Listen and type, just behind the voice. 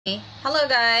Hello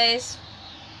guys.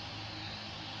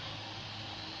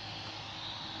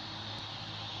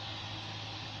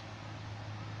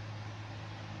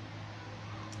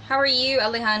 How are you,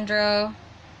 Alejandro?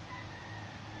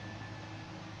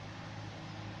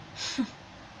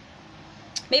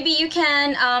 Maybe you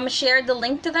can share the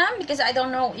link to them because I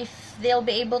don't know if they'll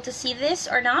be able to see this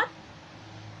or not.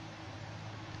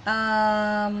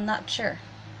 Not sure.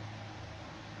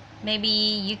 Maybe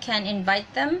you can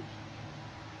invite them.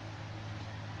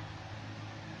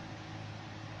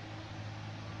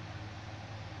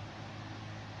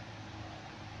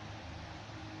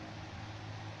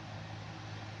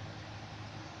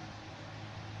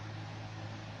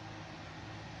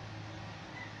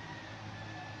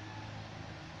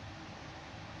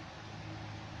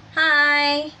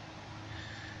 Hi.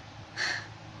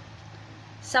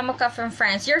 Samuka from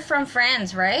France. You're from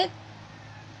France, right?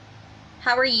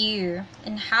 How are you?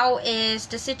 And how is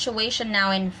the situation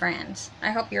now in France?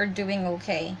 I hope you're doing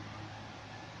okay.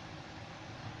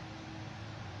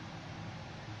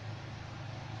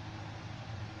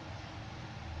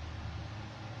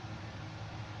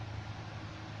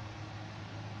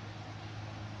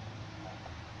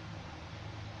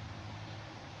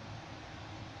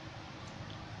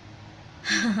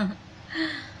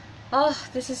 Oh,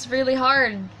 this is really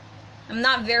hard. I'm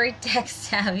not very tech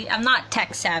savvy. I'm not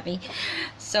tech savvy,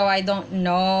 so I don't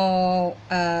know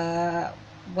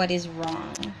what is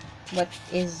wrong. What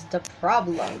is the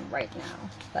problem right now?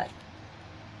 But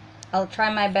I'll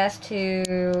try my best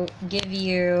to give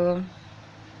you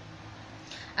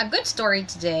a good story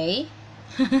today.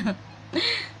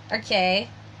 Okay,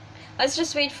 let's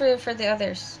just wait for the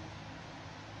others.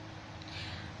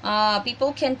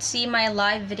 People can see my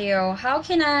live video. How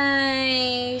can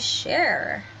I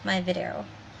share my video?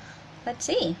 Let's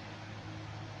see.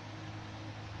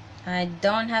 I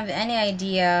don't have any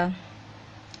idea.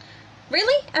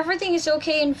 Really? Everything is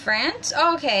okay in France?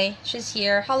 Oh, okay, she's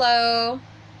here. Hello.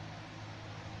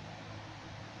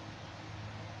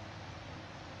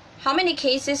 How many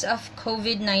cases of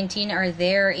COVID-19 are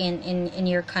there in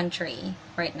your country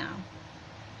right now?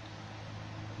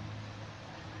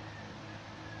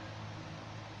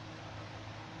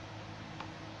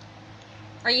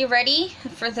 Are you ready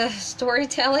for the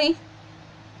storytelling?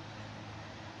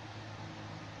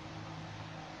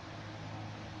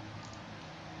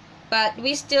 But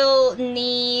we still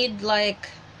need like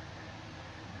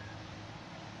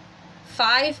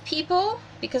 5 people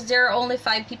because there are only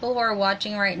 5 people who are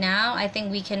watching right now. I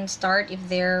think we can start if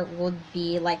there would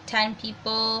be like 10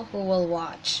 people who will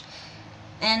watch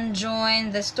and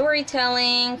join the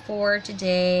storytelling for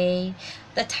today.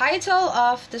 The title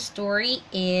of the story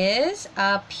is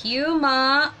A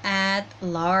Puma at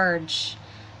Large.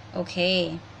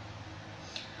 Okay.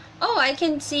 Oh, I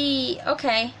can see.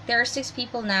 Okay, there are 6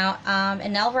 people now.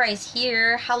 And Elvira is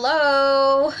here.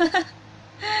 Hello.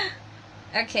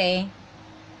 Okay.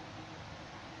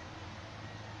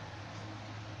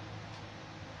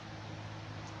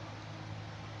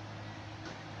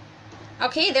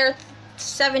 Okay, there are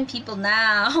 7 people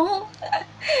now.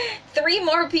 3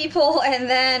 more people and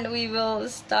then we will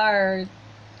start.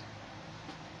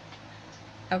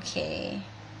 Okay.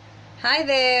 Hi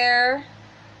there.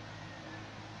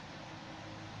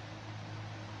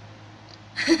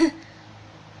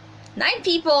 9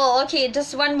 people. Okay,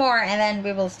 just 1 more and then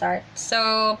we will start.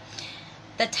 So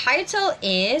the title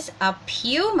is A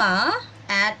Puma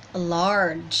at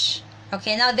Large.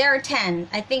 Okay, now there are 10.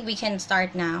 I think we can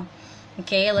start now.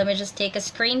 Okay, let me just take a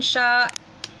screenshot.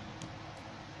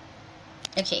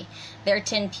 Okay, there are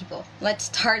 10 people. Let's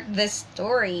start this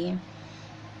story.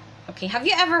 Okay, have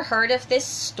you ever heard of this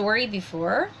story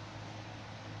before?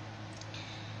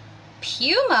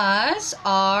 Pumas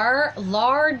are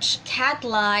large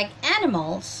cat-like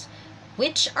animals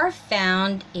which are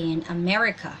found in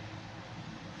America.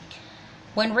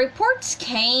 When reports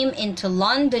came into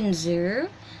London Zoo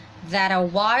that a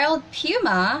wild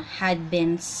puma had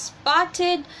been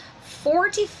spotted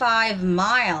 45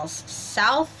 miles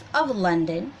south of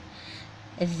London,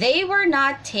 they were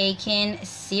not taken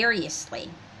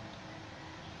seriously.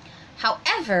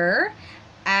 However,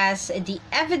 as the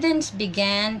evidence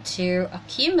began to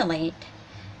accumulate,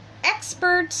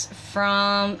 experts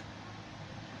from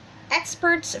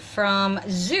the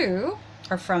zoo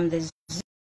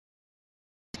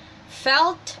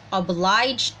felt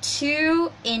obliged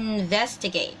to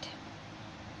investigate.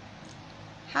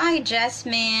 Hi,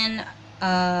 Jasmine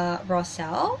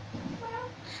Rosell.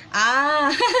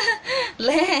 Ah,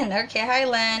 Len. Okay, hi,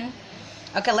 Len.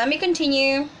 Okay, let me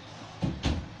continue.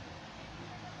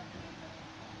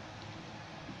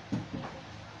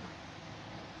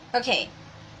 Okay,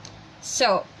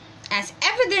 so As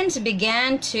evidence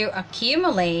began to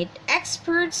accumulate,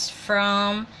 experts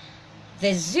from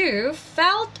the zoo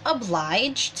felt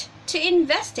obliged to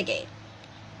investigate.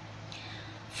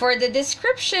 For the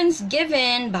descriptions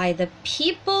given by the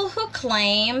people who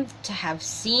claimed to have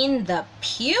seen the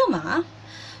puma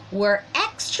were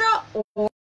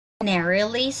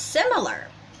extraordinarily similar.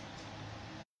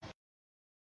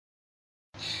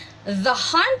 The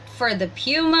hunt for the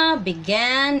puma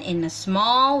began in a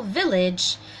small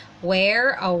village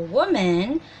where a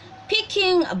woman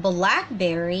picking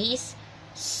blackberries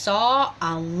saw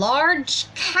a large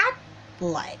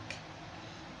cat-like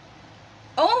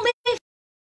only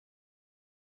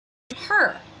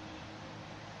her.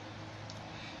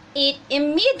 It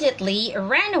immediately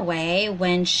ran away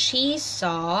when she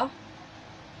saw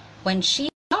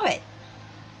it.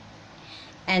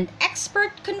 An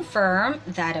expert confirmed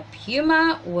that a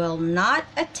puma will not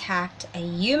attack a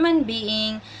human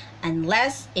being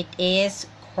unless it is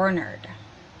cornered.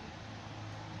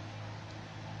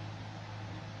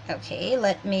 Okay,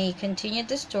 let me continue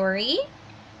the story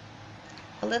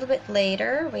a little bit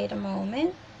later. Wait a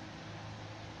moment.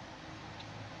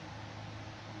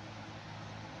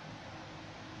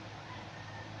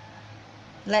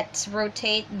 Let's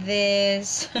rotate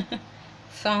this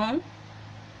phone.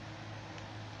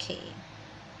 Okay.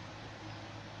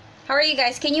 How are you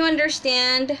guys? Can you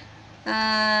understand?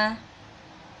 Can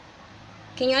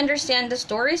you understand the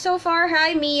story so far?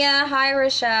 Hi, Mia. Hi,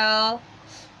 Rochelle.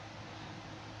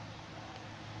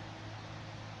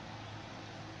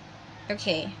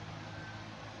 Okay.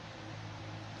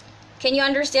 Can you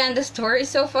understand the story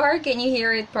so far? Can you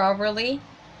hear it properly?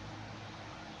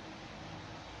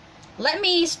 Let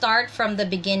me start from the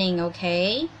beginning,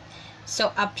 okay?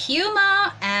 So, a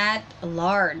puma at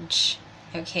large.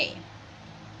 Okay.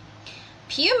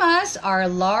 Pumas are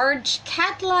large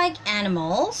cat-like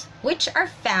animals which are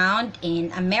found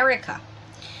in America.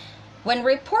 When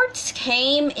reports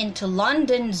came into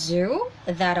London Zoo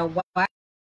that a wild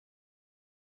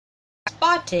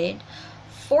spotted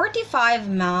 45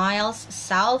 miles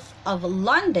south of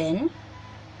London,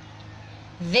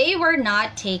 they were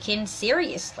not taken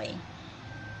seriously.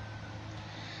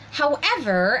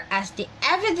 However, as the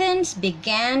evidence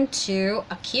began to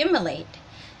accumulate,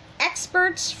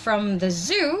 experts from the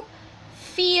zoo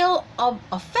felt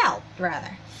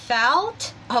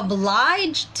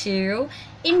obliged to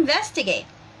investigate.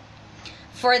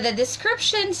 For the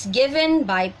descriptions given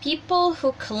by people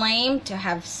who claimed to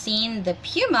have seen the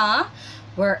puma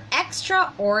were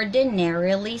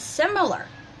extraordinarily similar.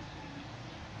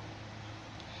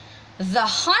 The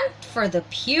hunt for the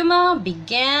puma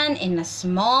began in a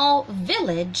small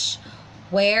village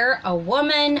where a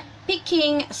woman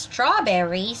picking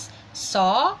strawberries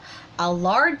saw a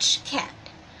large cat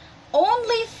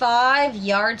only 5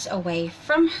 yards away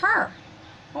from her.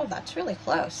 Oh, that's really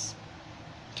close.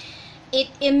 It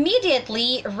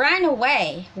immediately ran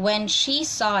away when she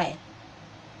saw it.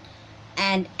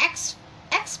 And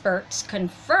experts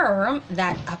confirm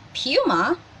that a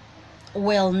puma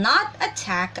will not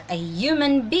attack a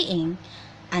human being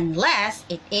unless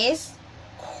it is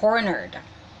cornered.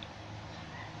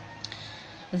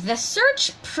 The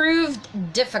search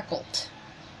proved difficult,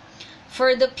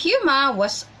 for the puma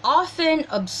was often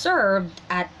observed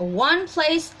at one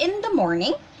place in the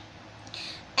morning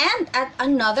and at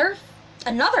another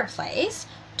place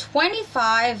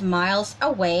 25 miles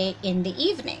away in the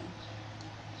evening.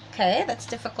 Okay, that's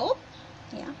difficult.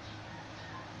 Yeah.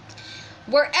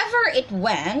 Wherever it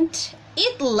went,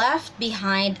 it left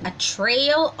behind a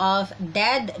trail of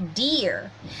dead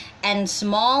deer and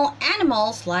small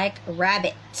animals like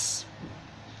rabbits.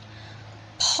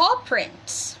 Paw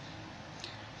prints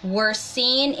were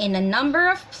seen in a number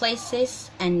of places,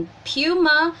 and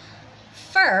puma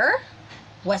fur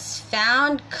was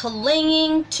found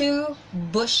clinging to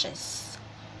bushes.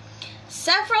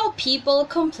 Several people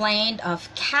complained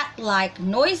of cat-like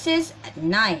noises at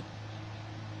night.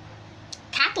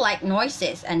 Cat-like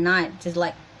noises at night. It's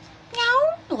like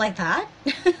meow, like that.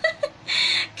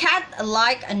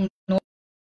 Cat-like noise.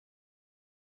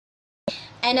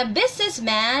 And a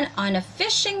businessman on a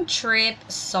fishing trip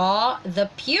saw the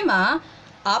puma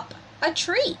up a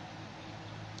tree.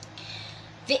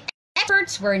 The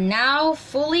experts were now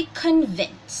fully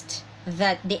convinced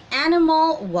that the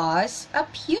animal was a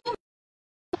puma.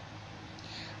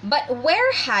 But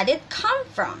where had it come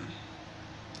from?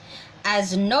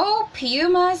 As no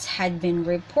pumas had been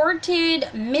reported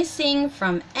missing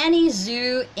from any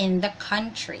zoo in the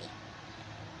country.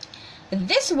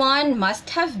 This one must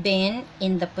have been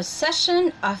in the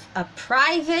possession of a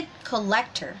private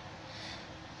collector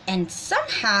and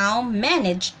somehow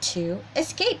managed to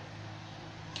escape.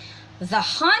 The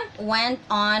hunt went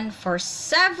on for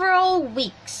several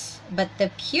weeks, but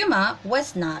the puma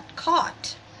was not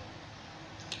caught.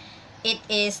 It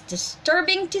is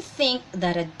disturbing to think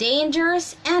that a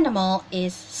dangerous animal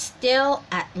is still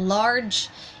at large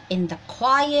in the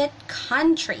quiet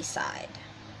countryside.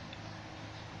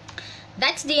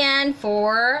 That's the end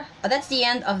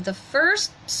of the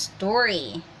first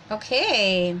story.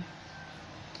 Okay.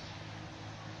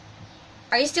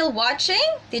 Are you still watching?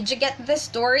 Did you get the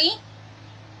story?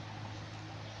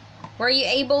 Were you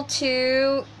able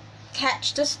to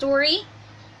catch the story?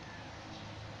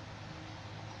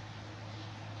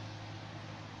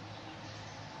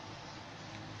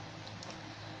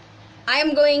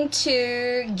 I'm going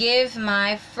to give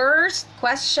my first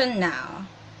question now.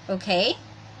 Okay?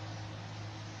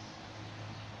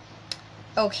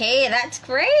 Okay, that's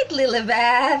great,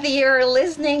 Lilibeth. You're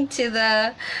listening to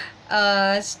the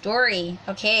story.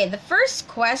 Okay, the first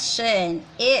question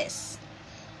is,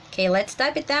 okay, let's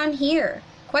type it down here.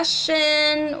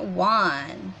 Question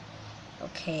 1.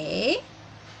 Okay.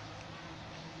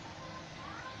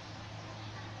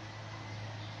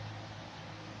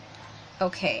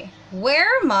 Okay,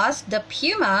 where must the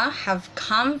puma have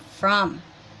come from?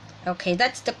 Okay,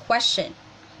 that's the question.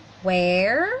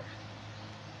 Where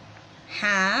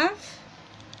have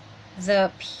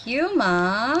the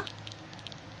puma,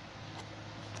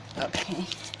 okay,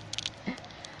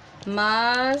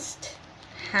 must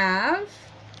have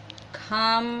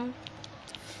come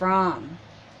from?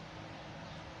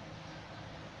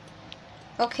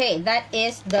 Okay, that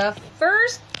is the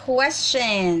first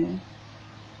question.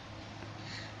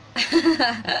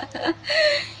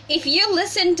 If you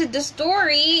listen to the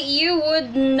story, you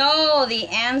would know the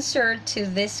answer to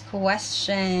this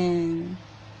question.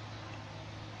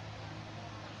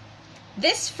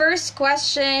 This first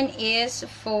question is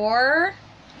for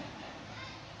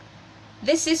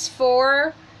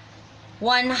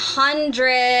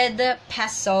 100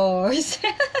 pesos.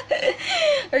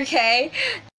 Okay,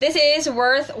 this is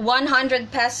worth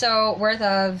 100 peso worth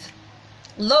of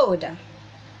load.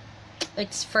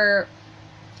 It's for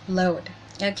load.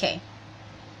 Okay.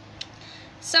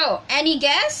 So, any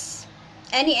guess?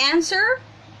 Any answer?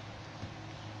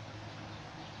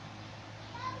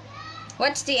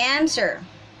 What's the answer?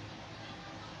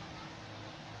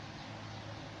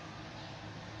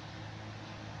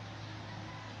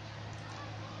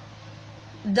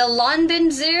 The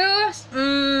London Zoo?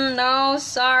 No,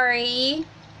 sorry.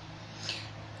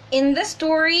 In the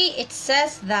story, it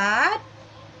says that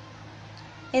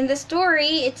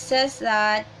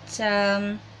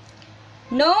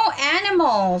no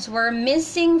animals were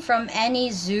missing from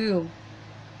any zoo.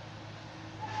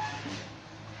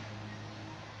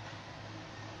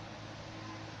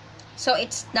 So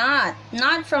it's not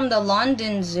from the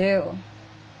London Zoo.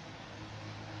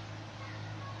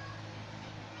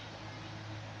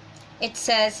 It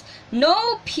says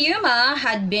no puma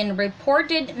had been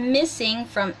reported missing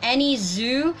from any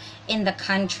zoo in the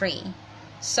country.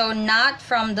 So not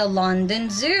from the London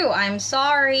Zoo. I'm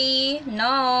sorry.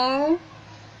 No.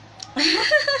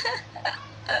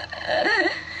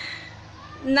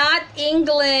 Not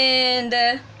England.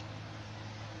 The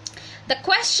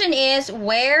question is,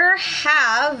 where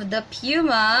have the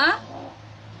puma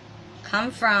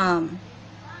come from?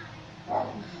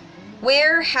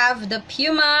 Where have the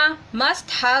puma must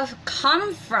have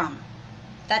come from?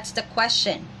 That's the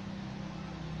question.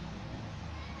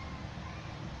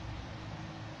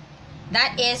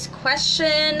 That is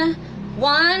question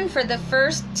 1 for the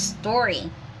first story.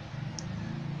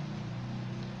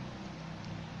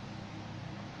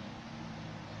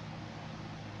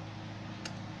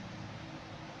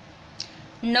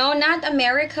 No, not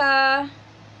America.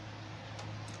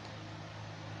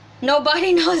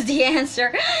 Nobody knows the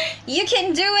answer. You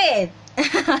can do it.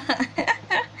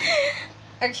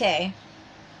 Okay.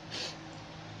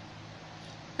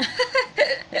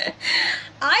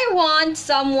 I want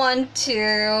someone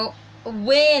to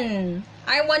win.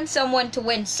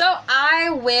 So I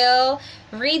will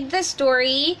read the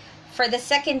story for the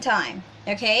second time.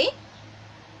 Okay?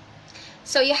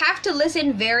 So you have to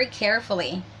listen very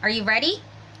carefully. Are you ready?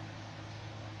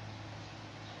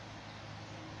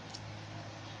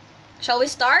 Shall we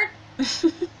start?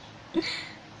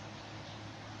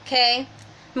 Okay.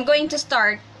 I'm going to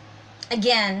start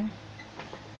again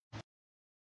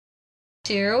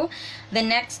to the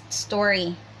next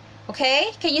story.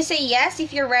 Okay? Can you say yes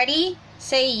if you're ready?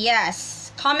 Say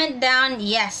yes. Comment down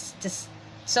yes, just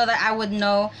so that I would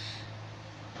know.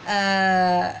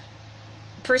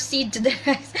 Proceed to the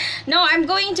next. No, I'm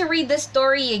going to read the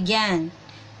story again.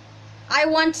 I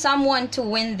want someone to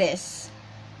win this.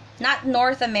 Not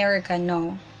North America,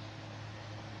 no.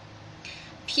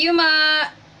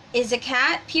 Puma is a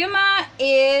cat. Puma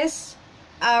is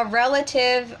a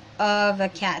relative of a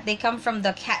cat. They come from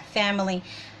the cat family.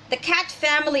 The cat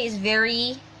family is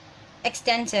very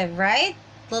extensive, right?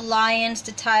 The lions,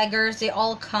 the tigers, they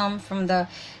all come from the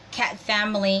cat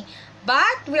family.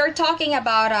 But we're talking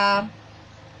about a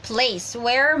place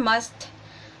where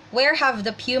have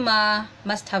the puma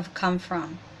must have come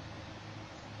from.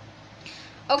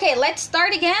 Okay, let's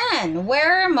start again.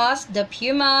 Where must the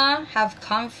puma have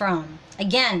come from?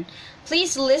 Again,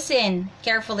 please listen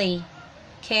carefully.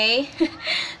 Okay?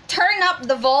 Turn up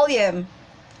the volume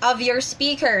of your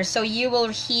speaker so you will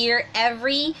hear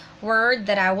every word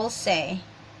that I will say.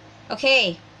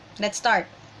 Okay, let's start.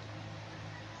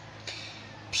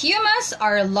 Pumas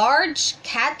are large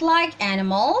cat-like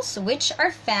animals which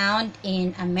are found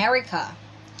in America.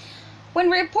 When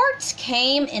reports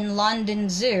came in London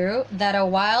Zoo that a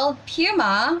wild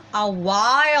puma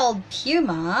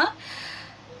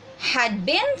had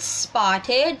been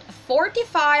spotted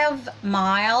 45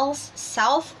 miles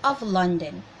south of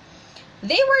London,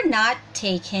 they were not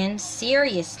taken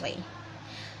seriously.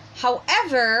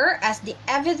 However, as the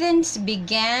evidence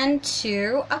began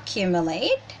to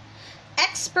accumulate,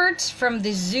 experts from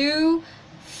the zoo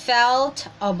felt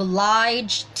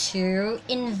obliged to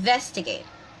investigate.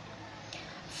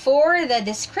 For the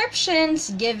descriptions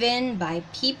given by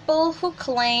people who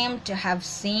claimed to have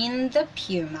seen the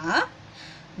puma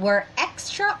were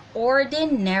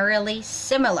extraordinarily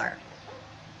similar.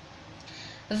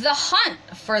 The hunt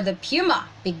for the puma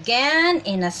began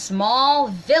in a small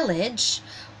village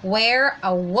where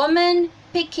a woman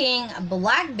picking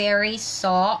blackberries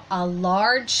saw a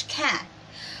large cat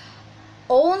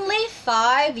only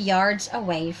 5 yards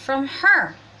away from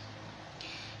her.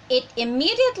 It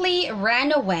immediately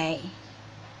ran away,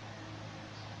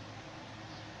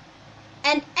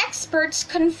 and experts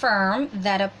confirm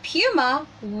that a puma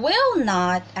will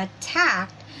not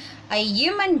attack a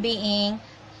human being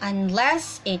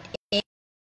unless it is.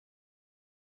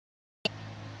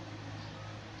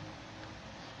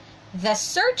 The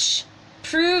search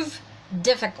proved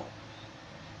difficult.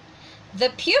 The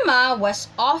puma was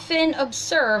often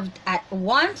observed at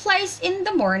one place in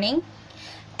the morning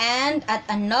and at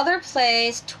another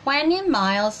place 20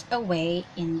 miles away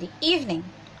in the evening.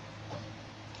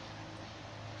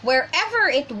 Wherever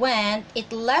it went,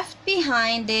 it left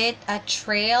behind it a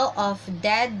trail of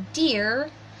dead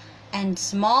deer and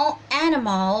small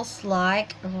animals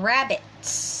like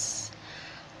rabbits.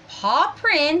 Paw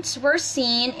prints were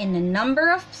seen in a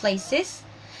number of places,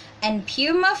 and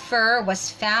puma fur was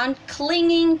found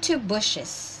clinging to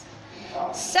bushes.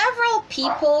 Several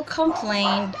people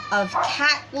complained of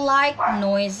cat-like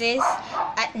noises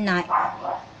at night,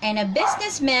 and a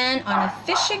businessman on a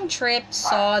fishing trip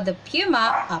saw the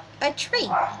puma up a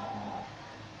tree.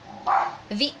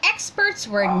 The experts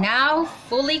were now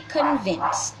fully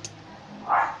convinced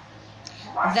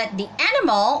that the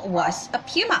animal was a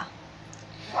puma.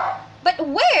 But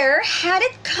where had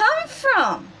it come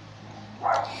from?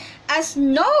 As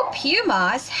no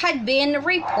pumas had been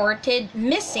reported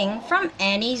missing from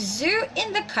any zoo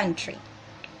in the country,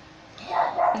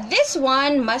 this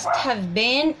one must have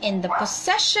been in the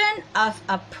possession of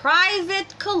a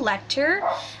private collector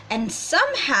and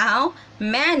somehow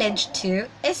managed to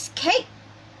escape.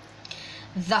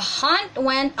 The hunt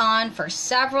went on for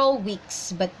several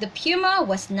weeks, but the puma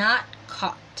was not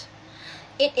caught.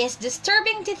 It is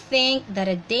disturbing to think that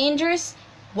a dangerous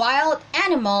wild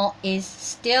animal is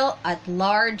still at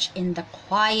large in the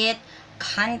quiet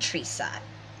countryside.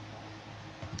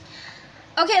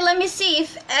 Okay, let me see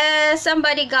if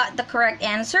somebody got the correct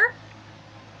answer.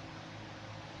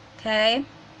 Okay,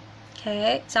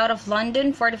 it's out of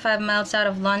London, 45 miles out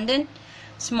of London.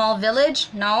 Small village,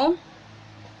 no.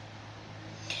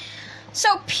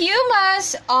 So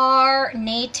pumas are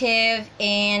native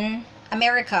in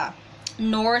America,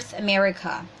 North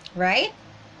America, right?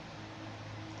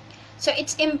 So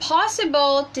it's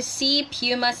impossible to see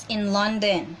pumas in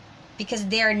London because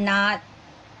they're not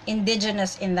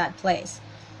indigenous in that place.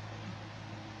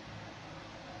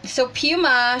 So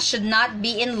puma should not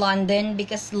be in London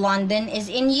because London is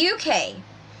in UK.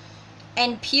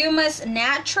 And puma's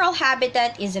natural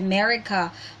habitat is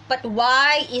America. But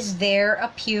why is there a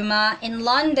puma in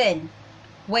London?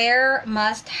 Where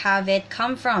must have it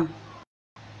come from?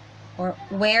 Or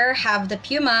where have the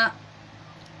puma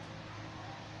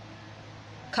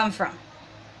come from?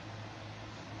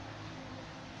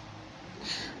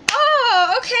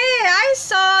 Oh, okay, I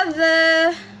saw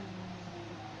the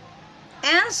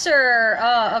answer.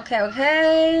 Oh,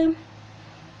 okay.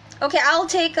 Okay, I'll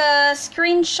take a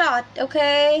screenshot,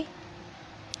 okay,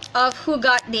 of who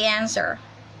got the answer.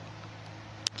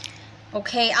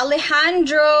 Okay,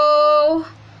 Alejandro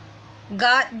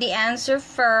got the answer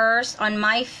first on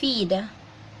my feed.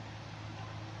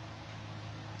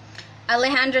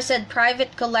 Alejandro said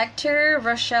private collector.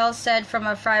 Rochelle said from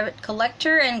a private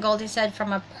collector. And Goldie said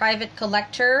from a private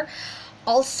collector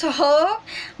also.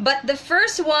 But the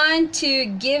first one to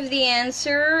give the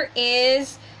answer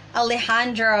is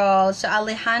Alejandro. So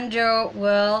Alejandro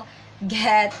will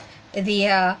get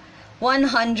the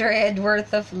 100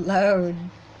 worth of load.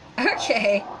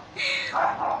 Okay.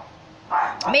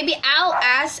 Maybe I'll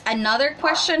ask another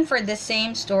question for the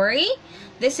same story.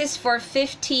 This is for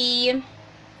 50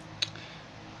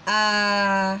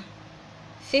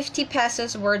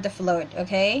 pesos worth of load,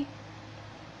 okay?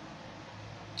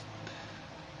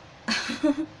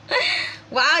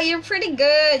 Wow, you're pretty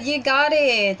good. You got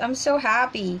it. I'm so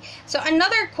happy. So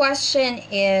another question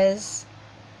is,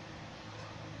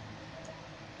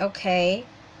 okay,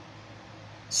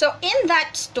 so in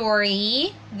that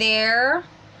story there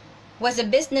was a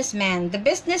businessman. The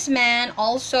businessman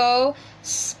also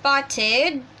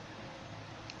spotted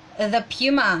the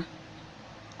puma.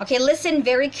 Okay, listen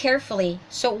very carefully.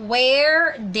 So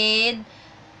where did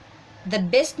the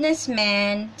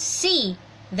businessman see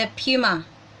the puma?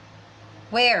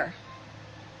 Where?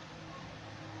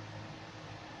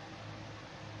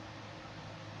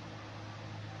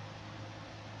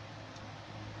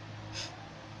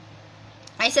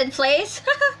 I said place?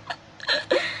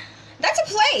 That's a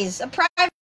place, a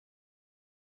private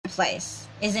place,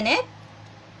 isn't it?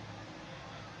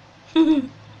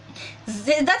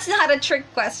 That's not a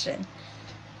trick question.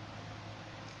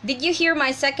 Did you hear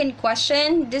my second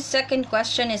question? This second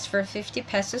question is for 50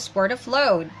 pesos worth of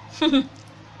load.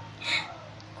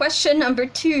 Question number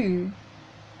 2.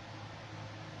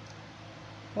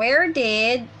 Where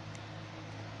did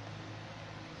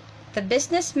the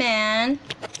businessman...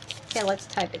 Okay, let's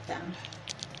type it down.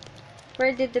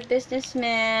 Where did the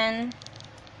businessman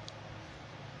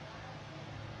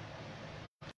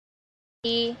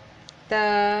see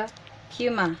the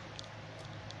puma?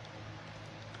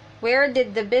 Where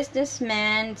did the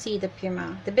businessman see the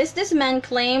puma? The businessman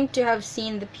claimed to have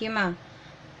seen the puma,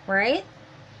 right?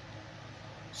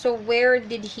 So where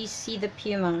did he see the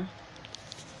puma?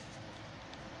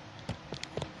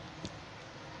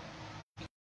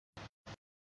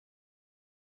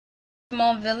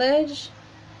 Small village.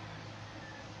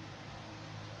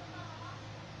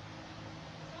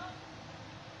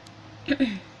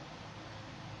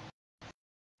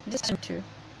 This one too.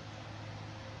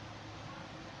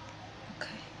 Okay.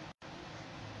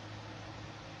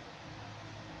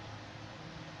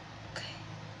 Okay.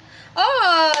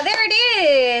 Oh, there it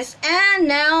is.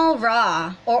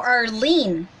 Anelra or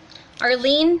Arlene.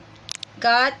 Arlene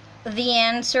got the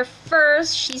answer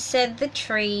first. She said the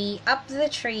tree. Up the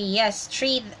tree. Yes,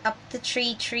 tree. Up the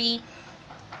tree. Tree.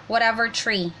 Whatever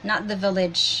tree. Not the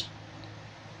village.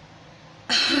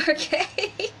 Okay.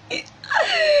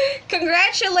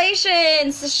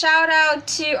 Congratulations. Shout out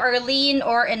to Arlene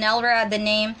or Enelra. The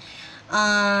name,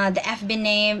 the FB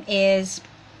name is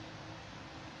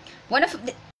one of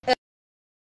the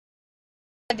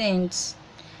students.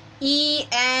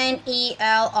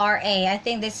 Enelra. I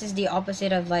think this is the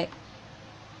opposite of like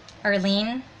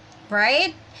Arlene,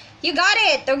 right? You got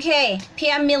it. Okay.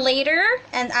 PM me later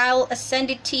and I'll send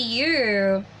it to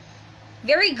you.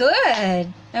 Very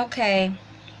good. Okay.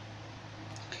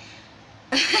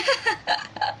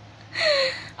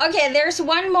 Okay, there's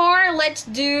one more. Let's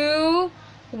do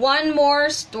one more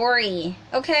story.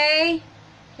 Okay?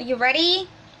 Are you ready?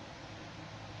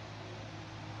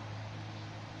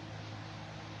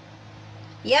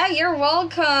 Yeah, you're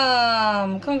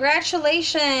welcome.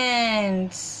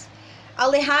 Congratulations.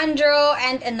 Alejandro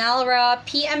and Enalra,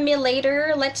 PM me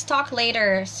later. Let's talk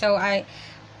later. So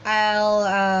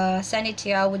I'll send it to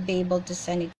you. I would be able to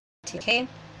send it to you, okay?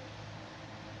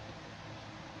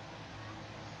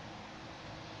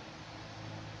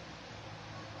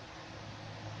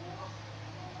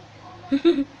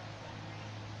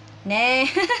 Nah.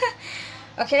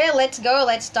 Okay, let's go.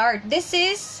 Let's start. This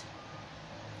is...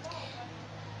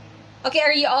 Okay,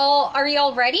 are you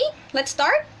all ready? Let's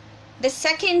start. The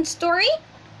second story.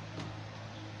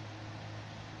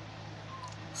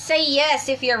 Say yes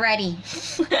if you're ready.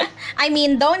 I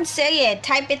mean, don't say it.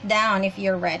 Type it down if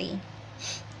you're ready.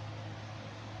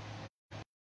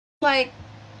 Like,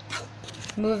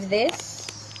 move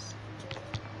this.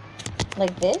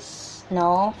 Like this?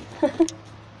 No.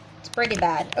 It's pretty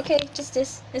bad. Okay, just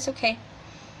this. It's okay.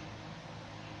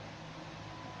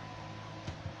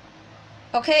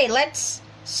 Okay, let's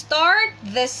start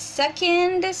the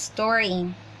second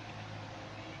story.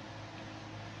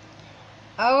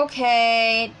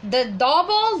 Okay, the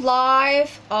double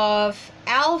life of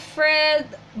Alfred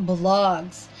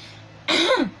Blogs.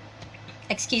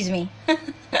 Excuse me.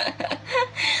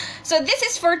 So this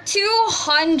is for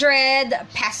 200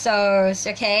 pesos,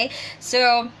 okay?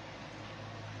 So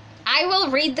I will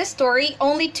read the story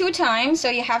only 2 times, so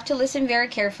you have to listen very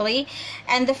carefully.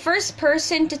 And the first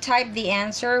person to type the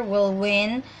answer will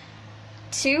win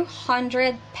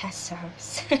 200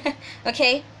 pesos.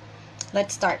 Okay,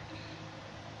 let's start.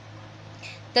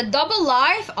 The double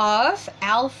life of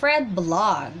Alfred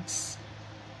Blogs.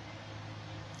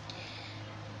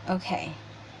 Okay.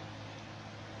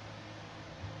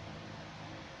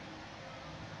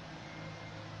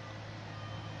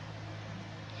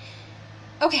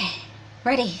 Okay,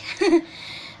 ready.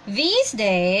 These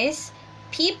days,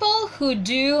 people who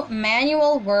do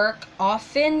manual work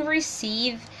often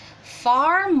receive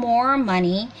far more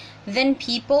money than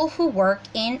people who work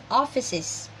in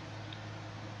offices.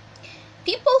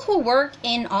 People who work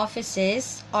in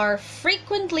offices are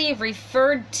frequently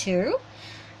referred to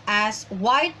as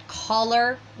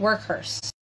white-collar workers,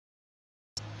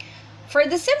 for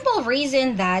the simple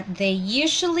reason that they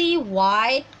usually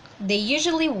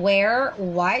wear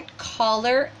white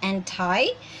collar and tie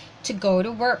to go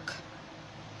to work.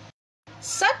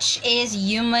 Such is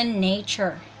human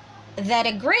nature, that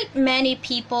a great many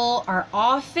people are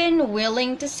often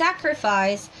willing to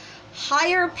sacrifice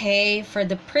higher pay for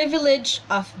the privilege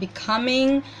of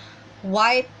becoming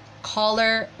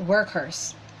white-collar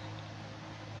workers.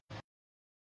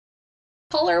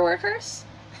 Collar workers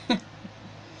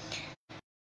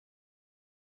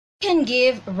can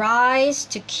give rise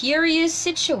to curious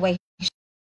situations,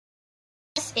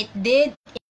 as it did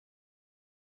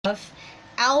of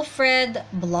Alfred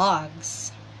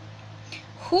Blogs,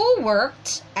 who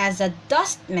worked as a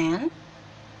dustman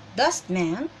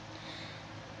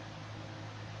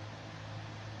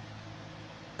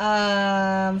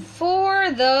for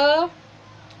the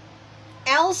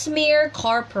Ellesmere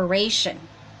Corporation.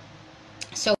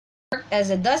 So he worked as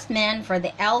a dustman for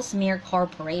the Ellesmere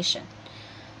Corporation.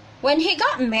 When he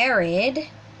got married,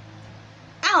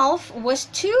 Alf was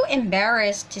too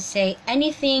embarrassed to say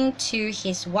anything to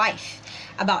his wife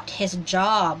about his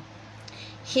job.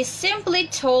 He simply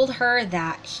told her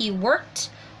that he worked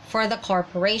for the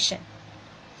corporation.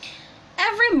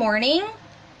 Every morning,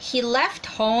 he left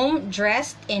home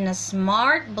dressed in a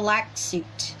smart black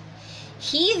suit.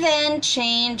 He then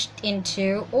changed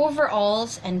into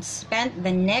overalls and spent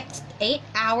the next 8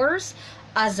 hours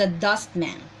as a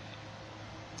dustman.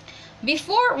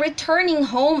 Before returning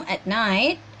home at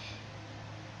night,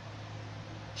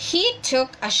 he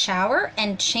took a shower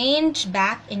and changed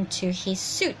back into his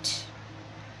suit.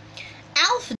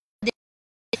 Alf did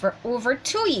this for over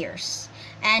 2 years,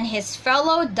 and his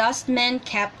fellow dustmen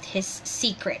kept his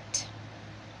secret.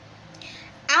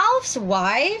 Alf's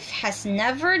wife has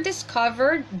never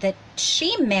discovered that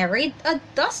she married a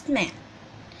dustman,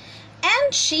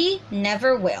 and she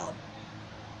never will.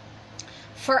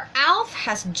 For Alf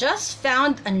has just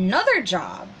found another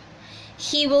job.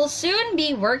 He will soon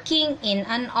be working in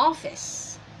an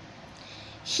office.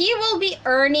 He will be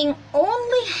earning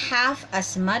only half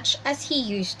as much as he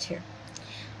used to,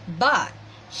 but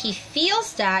he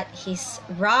feels that his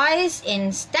rise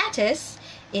in status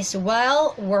is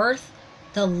well worth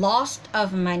the loss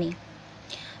of money.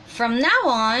 From now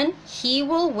on, he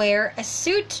will wear a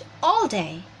suit all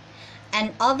day,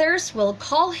 and others will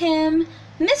call him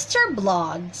Mr.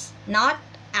 Blogs, not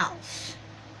Alf.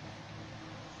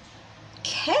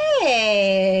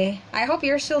 Okay, I hope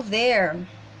you're still there.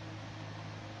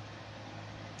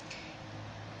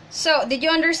 So, did you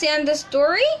understand the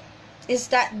story? Is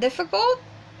that difficult?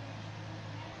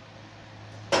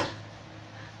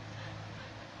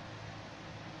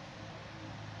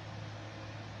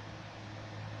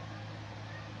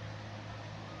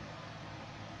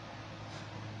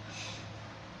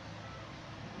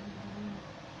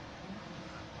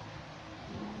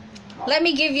 Let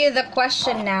me give you the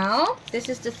question now. This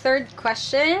is the third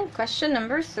question. Question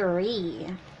number 3.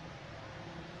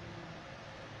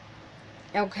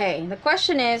 Okay, the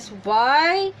question is,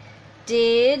 why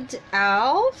did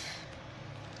Alf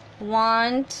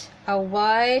want a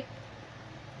white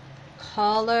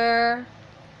collar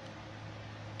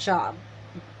job?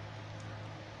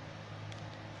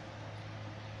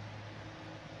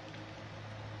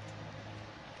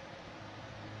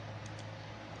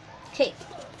 Okay.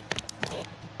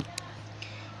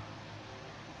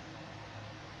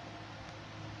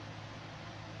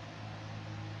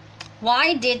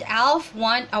 Why did Alf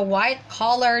want a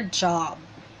white-collar job?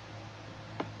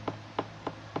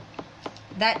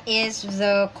 That is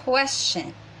the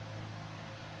question.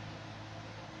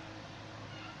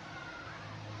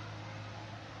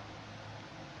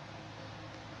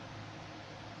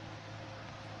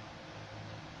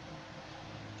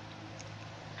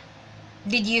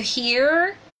 Did you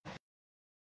hear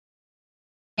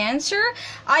answer?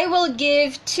 I will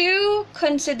give 2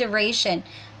 consideration.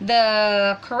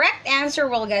 The correct answer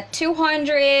will get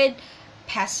 200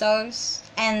 pesos,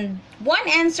 and one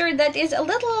answer that is a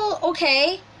little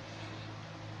okay,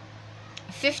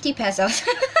 50 pesos.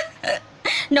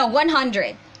 No,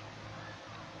 100.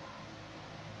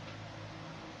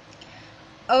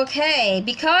 Okay,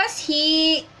 because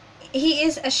he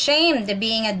is ashamed of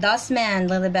being a dustman,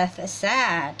 Lilibeth is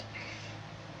sad.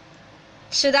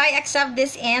 Should I accept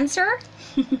this answer?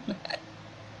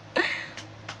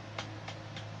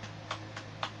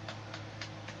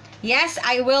 Yes,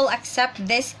 I will accept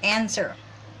this answer.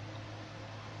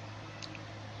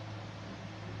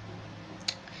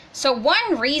 So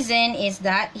one reason is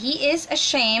that he is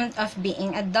ashamed of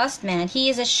being a dustman. He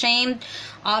is ashamed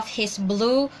of his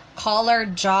blue-collar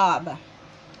job.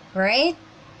 Right?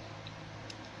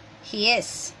 He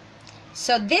is.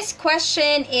 So this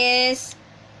question is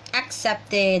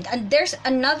accepted. And there's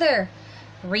another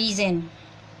reason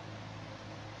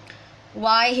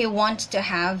why he wants to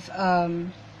have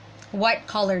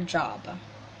white-collar job.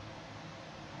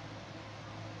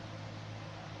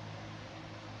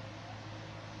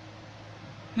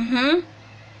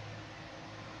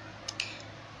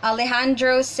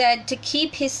 Alejandro said to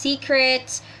keep his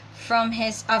secrets from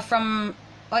his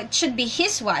it should be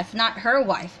his wife, not her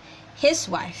wife. His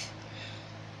wife.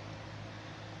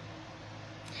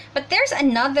 But there's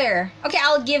another. Okay,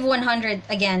 I'll give 100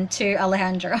 again to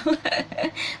Alejandro.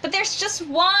 But there's just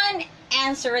one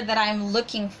answer that I'm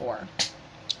looking for.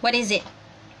 What is it?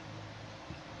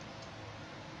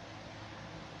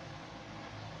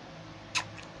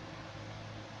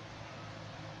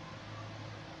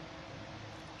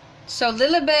 So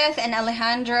Lilibeth and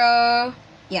Alejandro,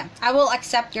 yeah, I will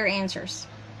accept your answers.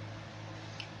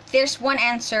 There's one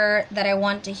answer that I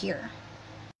want to hear.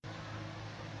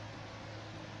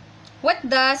 What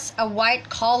does a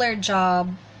white-collar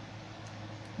job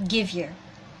give you?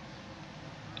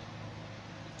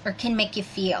 Or can make you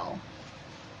feel?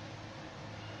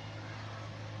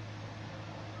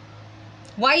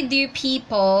 Why do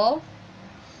people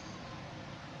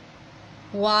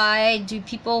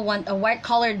want a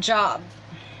white-collar job?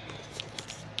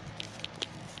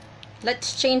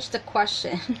 Let's change the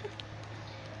question.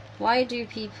 Why do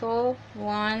people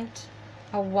want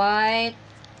a white-collar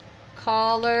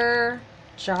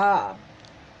job?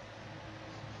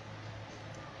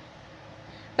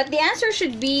 But the answer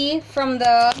should be from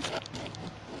the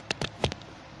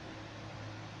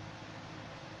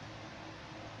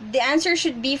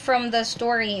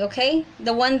story, okay?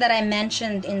 The one that I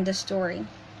mentioned in the story.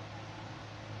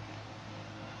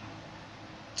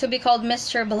 To be called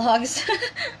Mr. Blogs.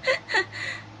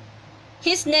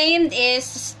 His name is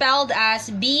spelled as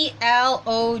B-L-O-G-G-S,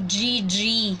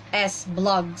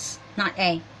 Blogs, not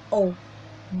A, O,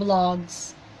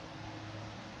 Blogs.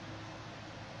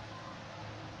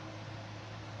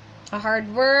 A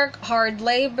hard work, hard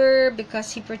labor,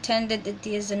 because he pretended it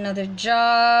is another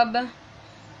job.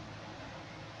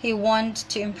 He wants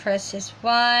to impress his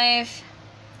wife.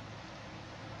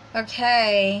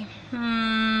 Okay.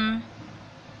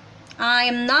 I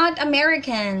am not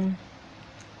American.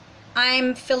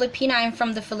 I'm Filipina. I'm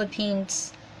from the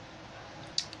Philippines.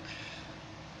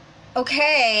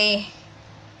 Okay.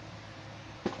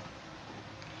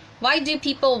 Why do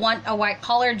people want a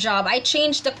white-collar job? I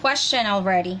changed the question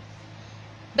already.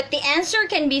 But the answer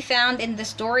can be found in the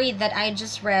story that I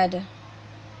just read.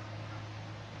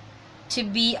 To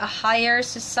be a higher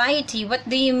society. What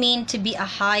do you mean to be a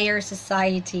higher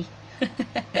society?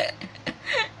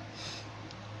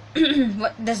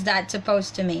 What does that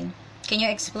supposed to mean? Can you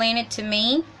explain it to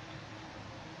me?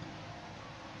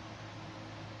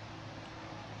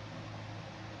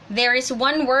 There is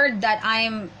one word that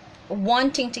I'm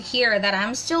wanting to hear, that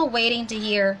I'm still waiting to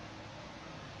hear,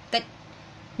 that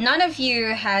none of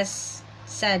you has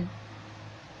said.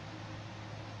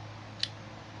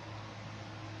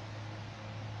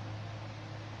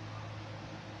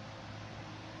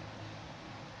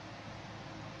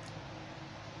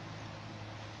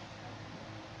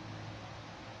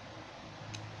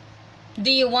 Do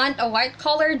you want a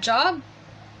white-collar job?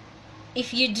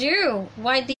 If you do,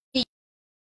 why do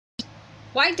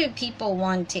people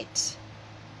want it?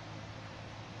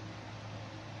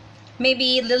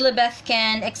 Maybe Lilibeth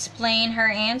can explain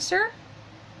her answer?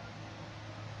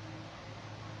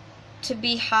 To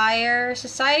be higher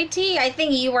society? I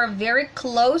think you are very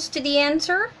close to the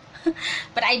answer.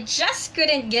 But I just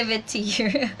couldn't give it to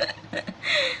you.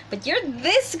 But you're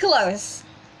this close.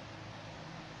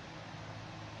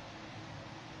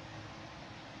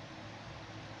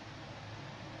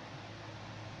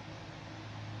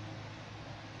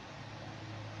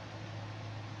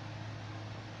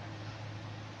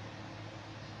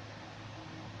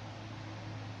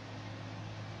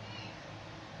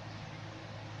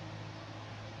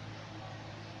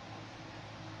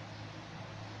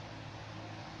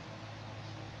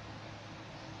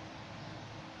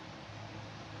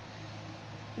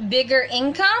 bigger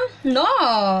income?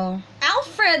 No.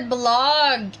 Alfred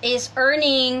Blog is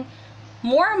earning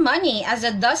more money as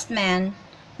a dustman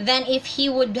than if he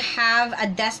would have a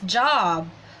desk job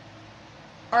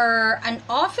or an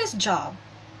office job.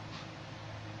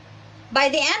 By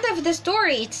the end of the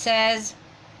story, it says,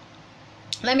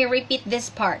 let me repeat this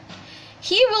part.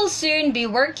 He will soon be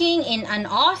working in an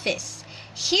office.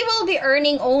 He will be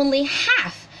earning only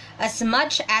half as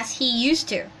much as he used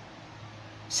to.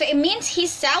 So it means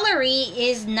his salary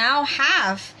is now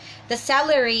half the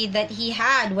salary that he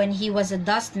had when he was a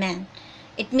dustman.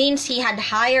 It means he had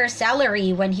higher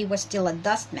salary when he was still a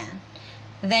dustman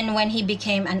than when he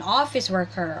became an office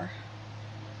worker.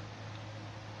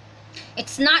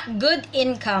 It's not good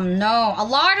income, no. A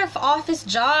lot of office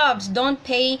jobs don't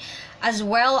pay as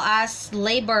well as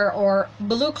labor or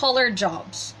blue-collar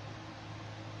jobs.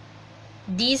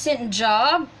 Decent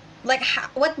job? Like,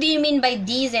 what do you mean by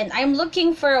decent? I'm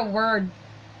looking for a word.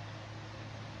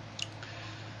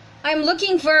 I'm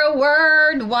looking for a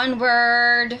word, one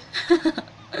word.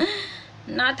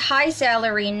 Not high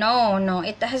salary, no.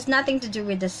 It has nothing to do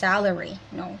with the salary,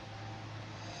 no.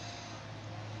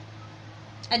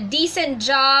 A decent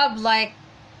job, like,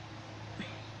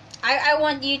 I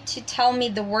want you to tell me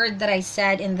the word that I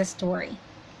said in the story.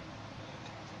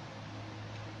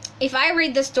 If I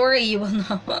read the story, you will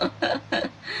know.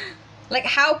 Like,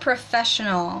 how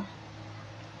professional.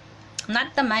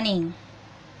 Not the money.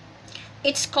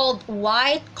 It's called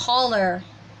white collar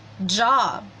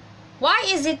job. Why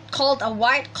is it called a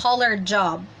white collar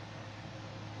job?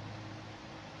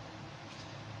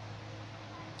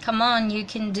 Come on, you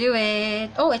can do it.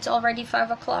 Oh, it's already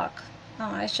 5 o'clock. Oh,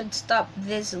 I should stop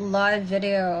this live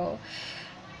video.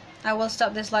 I will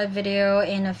stop this live video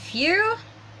in a few.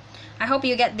 I hope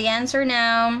you get the answer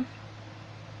now.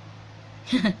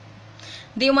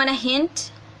 Do you want a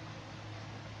hint?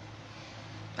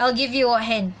 I'll give you a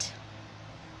hint.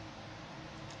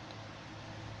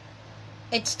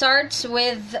 It starts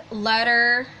with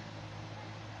letter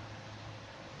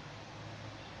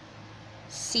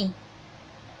C.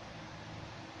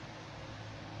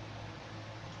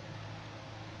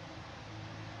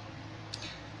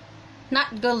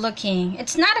 Not good looking.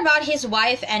 It's not about his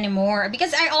wife anymore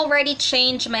because I already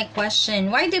changed my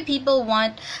question. Why do people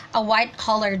want a white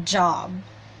collar job?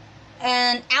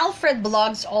 And Alfred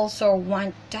Blogs also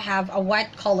want to have a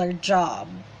white collar job.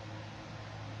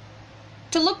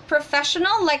 To look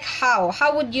professional? Like how?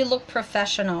 How would you look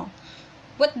professional?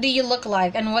 What do you look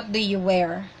like and what do you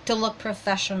wear to look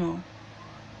professional?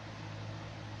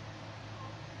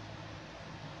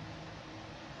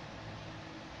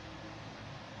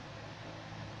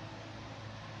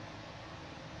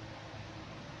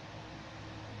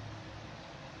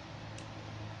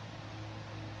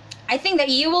 I think that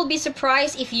you will be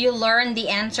surprised if you learn the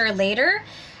answer later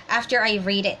after I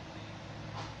read it.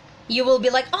 You will be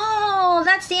like, oh,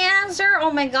 that's the answer.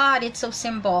 Oh my God, it's so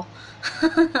simple.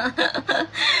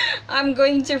 I'm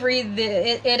going to read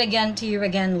it again to you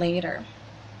again later.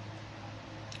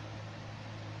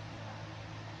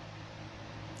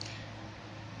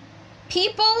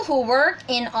 People who work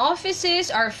in offices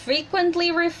are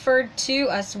frequently referred to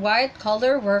as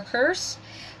white-collar workers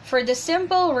for the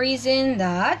simple reason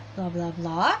that blah blah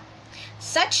blah.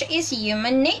 Such is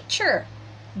human nature,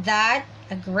 that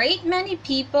a great many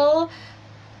people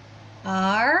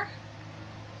are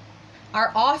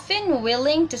often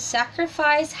willing to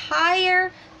sacrifice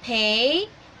higher pay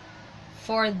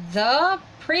for the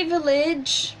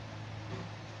privilege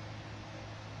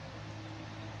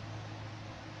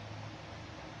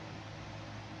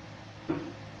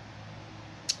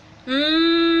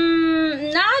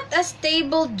not a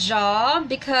stable job,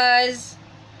 because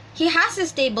he has a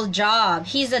stable job.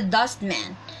 He's a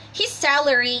dustman. His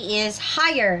salary is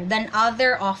higher than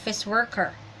other office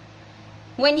worker.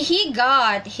 When he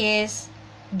got his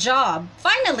job,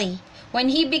 finally, when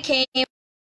he became,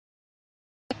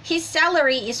 his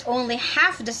salary is only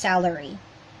half the salary.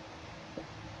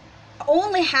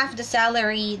 Only half the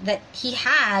salary that he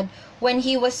had when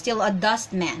he was still a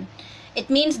dustman. It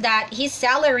means that his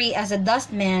salary as a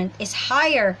dustman is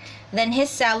higher than his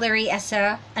salary as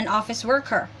an office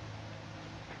worker.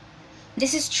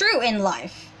 This is true in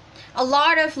life. A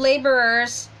lot of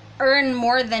laborers earn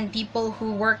more than people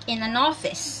who work in an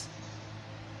office.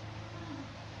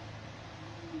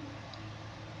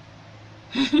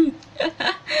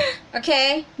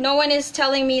 Okay, no one is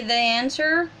telling me the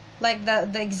answer, like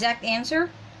the exact answer.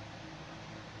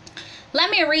 Let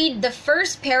me read the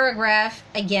first paragraph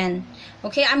again.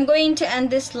 Okay, I'm going to end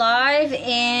this live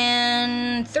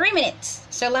in 3 minutes.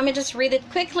 So let me just read it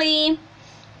quickly.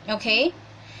 Okay,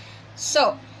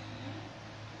 so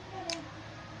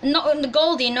No,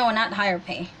 Goldie, no, not higher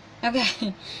pay.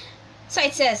 Okay. So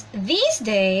it says, these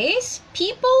days,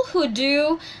 people who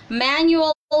do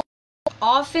manual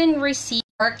often receive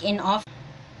work in office.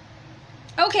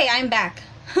 Okay, I'm back.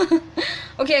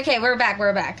 Okay, we're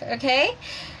back. Okay.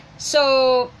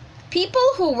 So, people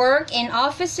who work in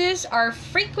offices are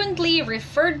frequently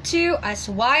referred to as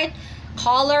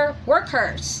white-collar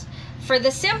workers for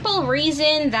the simple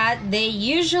reason that they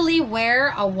usually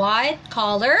wear a white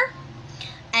collar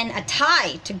and a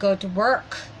tie to go to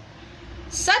work.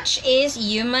 Such is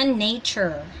human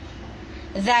nature,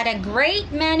 that a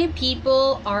great many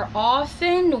people are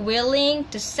often willing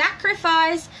to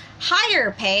sacrifice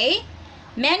higher pay.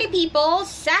 Many people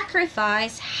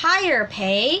sacrifice higher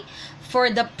pay for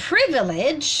the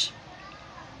privilege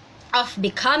of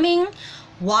becoming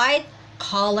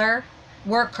white-collar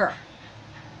worker.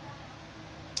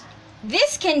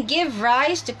 This can give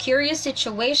rise to curious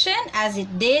situation, as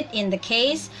it did in the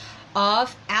case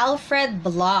of Alfred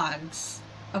Bloggs.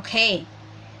 Okay,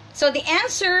 so the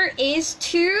answer is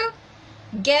to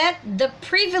get the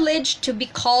privilege to be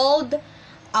called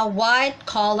a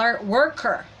white-collar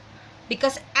worker,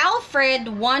 because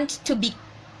Alfred wants to be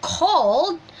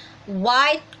called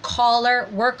white-collar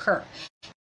worker,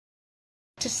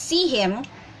 to see him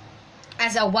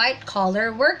as a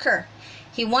white-collar worker.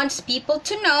 He wants people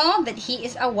to know that he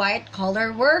is a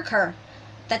white-collar worker.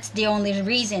 That's the only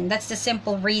reason. That's the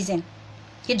simple reason.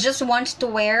 He just wants to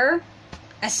wear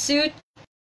a suit.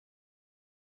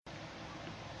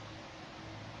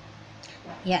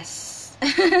 Yes.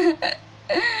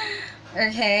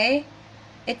 Okay.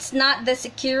 It's not the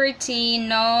security.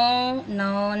 No,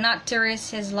 not to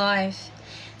risk his life.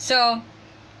 So,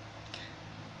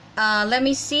 let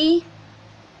me see.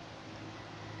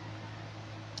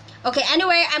 Okay,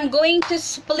 anyway, I'm going to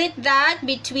split that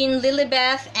between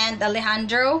Lilibeth and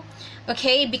Alejandro.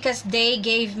 Okay, because they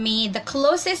gave me the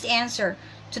closest answer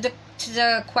to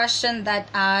the question that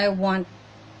I want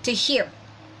to hear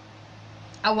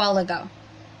a while ago.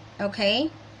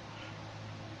 Okay?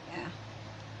 Yeah.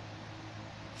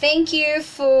 Thank you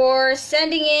for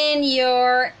sending in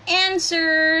your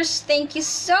answers. Thank you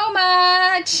so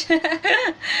much.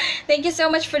 Thank you so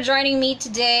much for joining me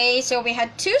today. So we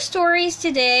had 2 stories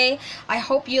today. I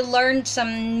hope you learned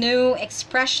some new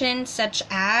expressions such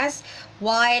as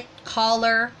white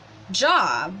collar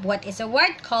job. What is a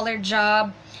white collar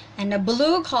job? And a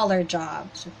blue collar job.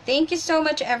 So thank you so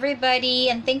much, everybody,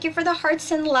 and thank you for the hearts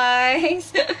and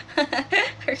likes.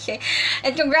 Okay,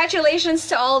 and congratulations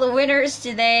to all the winners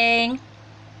today.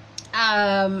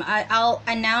 I'll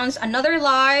announce another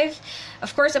live.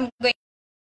 Of course, I'm going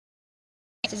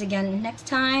to do this again next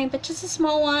time, but just a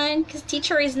small one because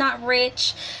teacher is not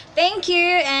rich. Thank you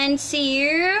and see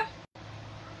you.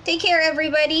 Take care,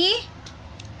 everybody.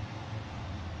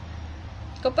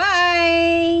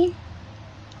 Goodbye.